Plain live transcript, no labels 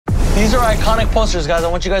These are iconic posters, guys. I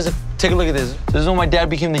want you guys to take a look at this. This is when my dad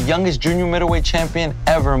became the youngest junior middleweight champion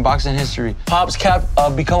ever in boxing history. Pops cap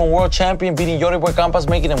become a world champion, beating Yori Boy Campas,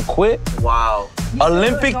 making him quit. Wow.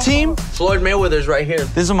 Olympic team. Floyd Mayweather's right here.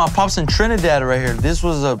 This is my pops in Trinidad right here. This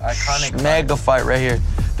was a iconic mega fight right here.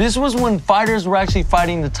 This was when fighters were actually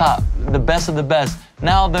fighting the top, the best of the best.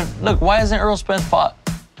 Now, look, why hasn't Errol Spence fought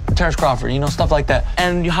Terrence Crawford, you know, stuff like that.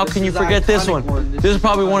 And how can you forget this one? This is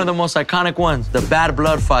probably one of the most iconic ones, the Bad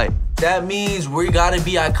Blood fight. That means we gotta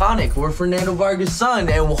be iconic. We're Fernando Vargas' son,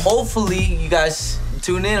 and hopefully you guys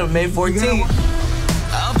tune in on May 14th.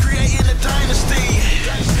 I'm creating a dynasty.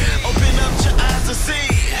 Open up your eyes to see.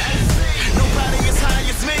 Nobody as high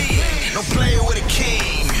as me. No player with a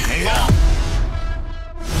king.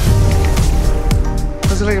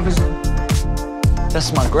 What's it like?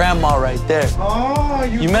 That's my grandma right there. Oh,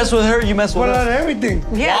 you mess with her, you mess with her. Well, not everything.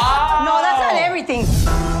 Yeah. Wow. No, that's not everything.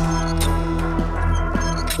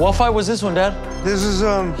 What fight was this one, Dad? This is,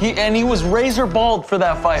 He was razor bald for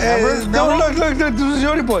that fight, remember? No, look, this is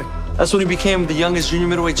Yori Boy. That's when he became the youngest junior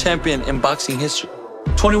middleweight champion in boxing history.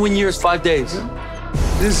 21 years, 5 days.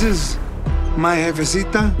 This is my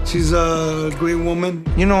jefecita. She's a great woman.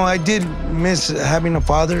 You know, I did miss having a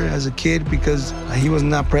father as a kid because he was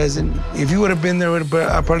not present. If he would have been there,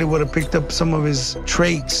 I probably would have picked up some of his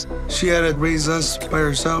traits. She had to raise us by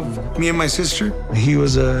herself, me and my sister. He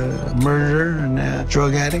was a murderer and a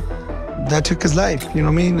drug addict. That took his life, you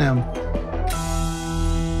know what I mean?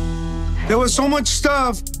 There was so much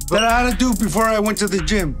stuff that I had to do before I went to the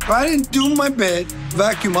gym. If I didn't do my bed,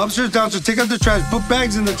 vacuum upstairs, downstairs, take out the trash, put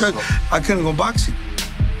bags in the trash, I couldn't go boxing.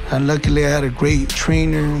 And luckily I had a great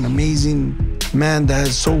trainer, an amazing man that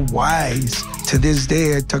is so wise. To this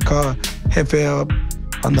day, I took Jefe up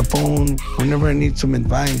on the phone whenever I need some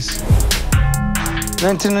advice.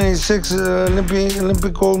 1996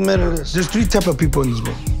 Olympic gold medalist. There's 3 types of people in this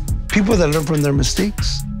world. People that learn from their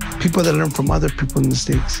mistakes, people that learn from other people's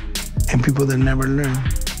mistakes, and people that never learn.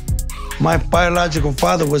 My biological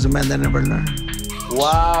father was a man that never learned.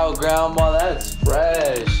 Wow, Grandma, that's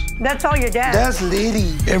fresh. That's all your dad. That's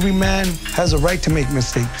lady. Every man has a right to make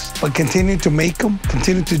mistakes, but continue to make them,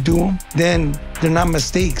 continue to do them, then they're not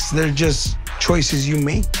mistakes. They're just choices you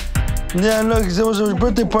make. Yeah, look, there was a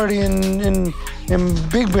birthday party in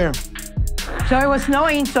Big Bear. So it was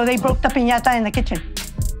snowing, so they broke the piñata in the kitchen.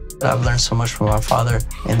 I've learned so much from my father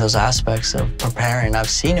in those aspects of preparing.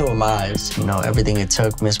 I've seen it with my eyes. You know, everything it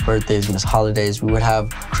took, missed birthdays, missed holidays. We would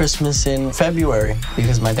have Christmas in February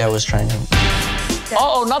because my dad was training.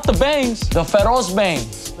 Uh-oh, not the bangs, the Feroz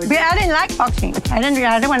bangs. But I didn't like boxing. I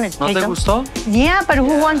didn't want to take ¿No te them. gustó? Yeah, but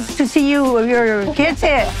who wants to see your kids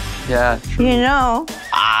hit? Yeah, true. You know?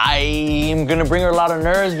 I'm gonna bring her a lot of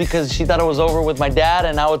nerves because she thought it was over with my dad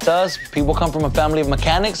and now it's us. People come from a family of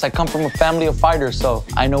mechanics. I come from a family of fighters, so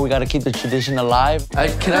I know we gotta keep the tradition alive.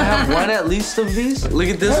 Can I have one at least of these? Look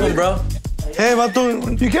at this one, bro. Hey,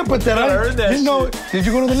 Vato, you can't put that on. I heard that you know, did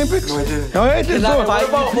you go to the Olympics? No, I didn't. No, I did. Can I fight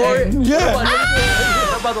you for it?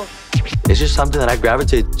 Yeah. It's just something that I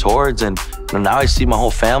gravitate towards, and now I see my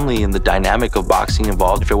whole family and the dynamic of boxing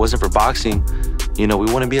involved. If it wasn't for boxing, you know,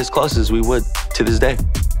 we wouldn't be as close as we would to this day.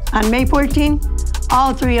 On May 14,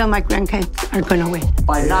 all 3 of my grandkids are gonna win.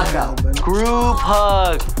 By knockout. Group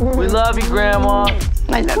hug. We love you, Grandma.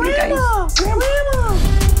 I love you guys. Grandma.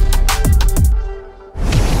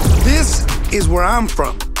 This is where I'm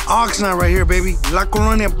from. Oxnard right here, baby. La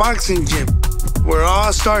Colonia Boxing Gym, where it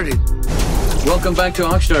all started. Welcome back to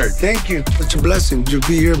Oxnard. Thank you. Such a blessing to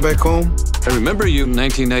be here back home. I remember you in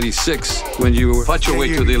 1996 when you fought your way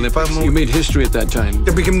to the Olympics. You made history at that time.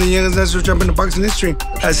 I became the youngest national champion in boxing history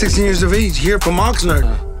at 16 years of age, here from Oxnard.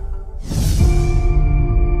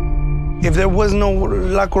 If there was no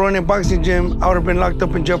La Colonia Boxing Gym, I would have been locked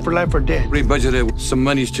up in jail for life or dead. We budgeted some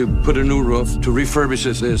monies to put a new roof, to refurbish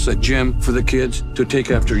this as a gym for the kids, to take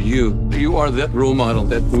after you. You are that role model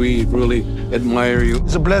that we really admire you.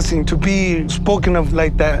 It's a blessing to be spoken of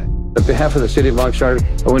like that. On behalf of the city of Oxnard,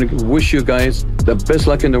 I want to wish you guys the best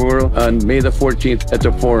luck in the world on May the 14th at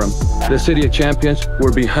the Forum. The City of Champions,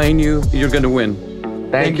 we're behind you. You're going to win.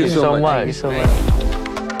 Thank you so much. Thank you so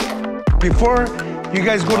much. Before you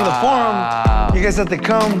guys go to the Forum, you guys have to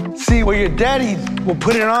come see where your daddy will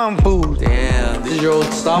put it on food. Damn, this is your old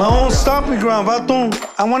stomping My own ground. stomping ground, Vato.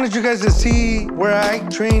 I wanted you guys to see where I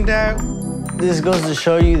trained at. This goes to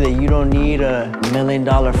show you that you don't need a $1 million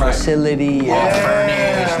facility.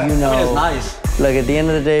 Yeah. You know, It's nice. Look, at the end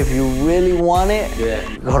of the day, if you really want it,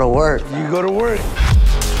 go to work. You go to work.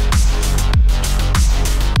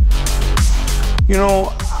 You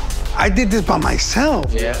know, I did this by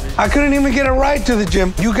myself. Yeah. I couldn't even get a ride to the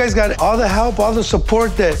gym. You guys got all the help, all the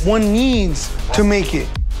support that one needs to make it.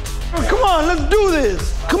 Come on, let's do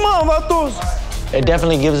this. Come on, vatos. It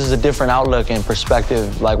definitely gives us a different outlook and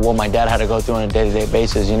perspective, like what my dad had to go through on a day-to-day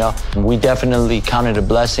basis, you know? We definitely counted a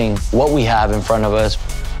blessing what we have in front of us.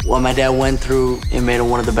 What my dad went through, it made him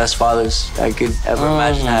one of the best fathers I could ever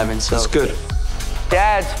imagine having. So That's good.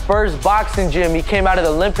 Dad's first boxing gym. He came out of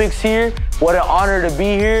the Olympics here. What an honor to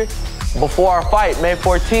be here before our fight, May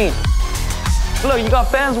 14th. Look, you got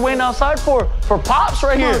fans waiting outside for Pops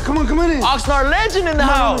right here. Come on in. Oxnard legend in the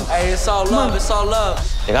house. hey, it's all love, it's all love.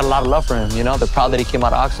 They got a lot of love for him, you know? They're proud that he came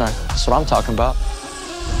out of Oxnard. That's what I'm talking about.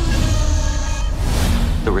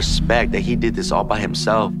 The respect that he did this all by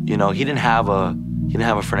himself. You know, he didn't have a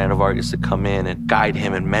Fernando Vargas to come in and guide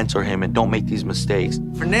him and mentor him and don't make these mistakes.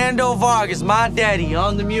 Fernando Vargas, my daddy,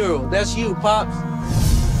 on the mural. That's you, Pops.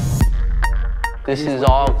 This is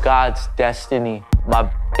all God's destiny.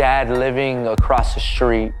 My dad living across the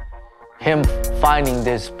street, him finding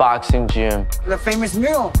this boxing gym. The famous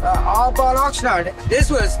mural, all about Oxnard. This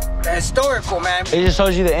was historical, man. It just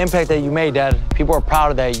shows you the impact that you made, Dad. People are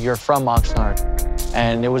proud that you're from Oxnard.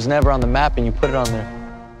 And it was never on the map, and you put it on there.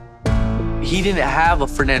 He didn't have a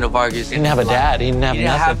Fernando Vargas. He didn't have a dad. He didn't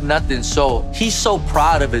have nothing. So he's so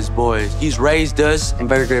proud of his boys. He's raised us and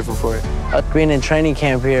very grateful for it. Being in training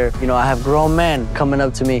camp here, you know, I have grown men coming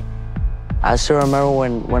up to me. I still remember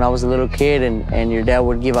when I was a little kid and your dad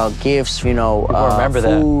would give out gifts, you know,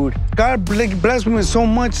 food. God blessed me with so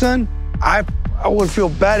much, son. I would feel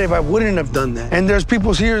bad if I wouldn't have done that. And there's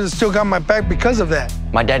people here that still got my back because of that.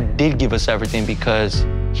 My dad did give us everything because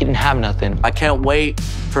he didn't have nothing. I can't wait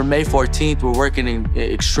for May 14th. We're working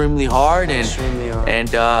extremely hard and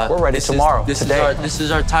we're ready tomorrow. This is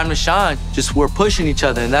our time to shine. Just we're pushing each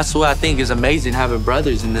other, and that's what I think is amazing, having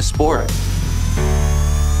brothers in this sport.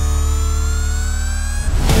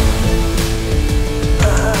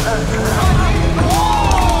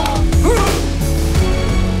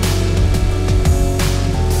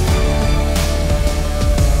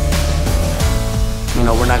 You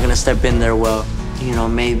know, we're not gonna step in there, well, you know,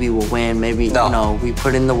 maybe we'll win, maybe, you know, we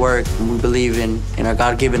put in the work and we believe in our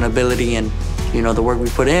God-given ability and, you know, the work we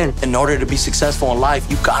put in. In order to be successful in life,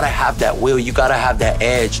 you gotta have that will, you gotta have that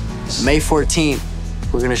edge. May 14th,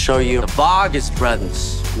 we're gonna show you the Vargas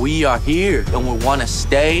brothers. We are here and we wanna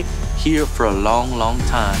stay here for a long, long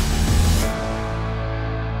time.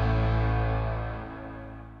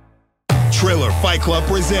 Triller Fight Club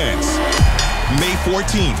presents May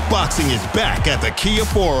 14th, boxing is back at the Kia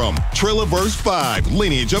Forum. Triller vs. 5,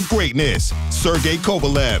 Lineage of Greatness. Sergey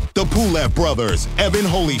Kovalev, the Pulev brothers, Evan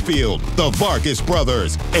Holyfield, the Vargas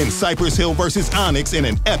brothers, and Cypress Hill vs. Onyx in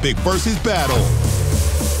an epic versus battle.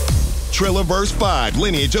 Triller vs. 5,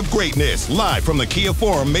 Lineage of Greatness, live from the Kia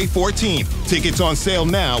Forum May 14th. Tickets on sale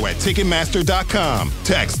now at Ticketmaster.com.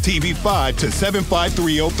 Text TV5 to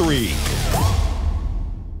 75303.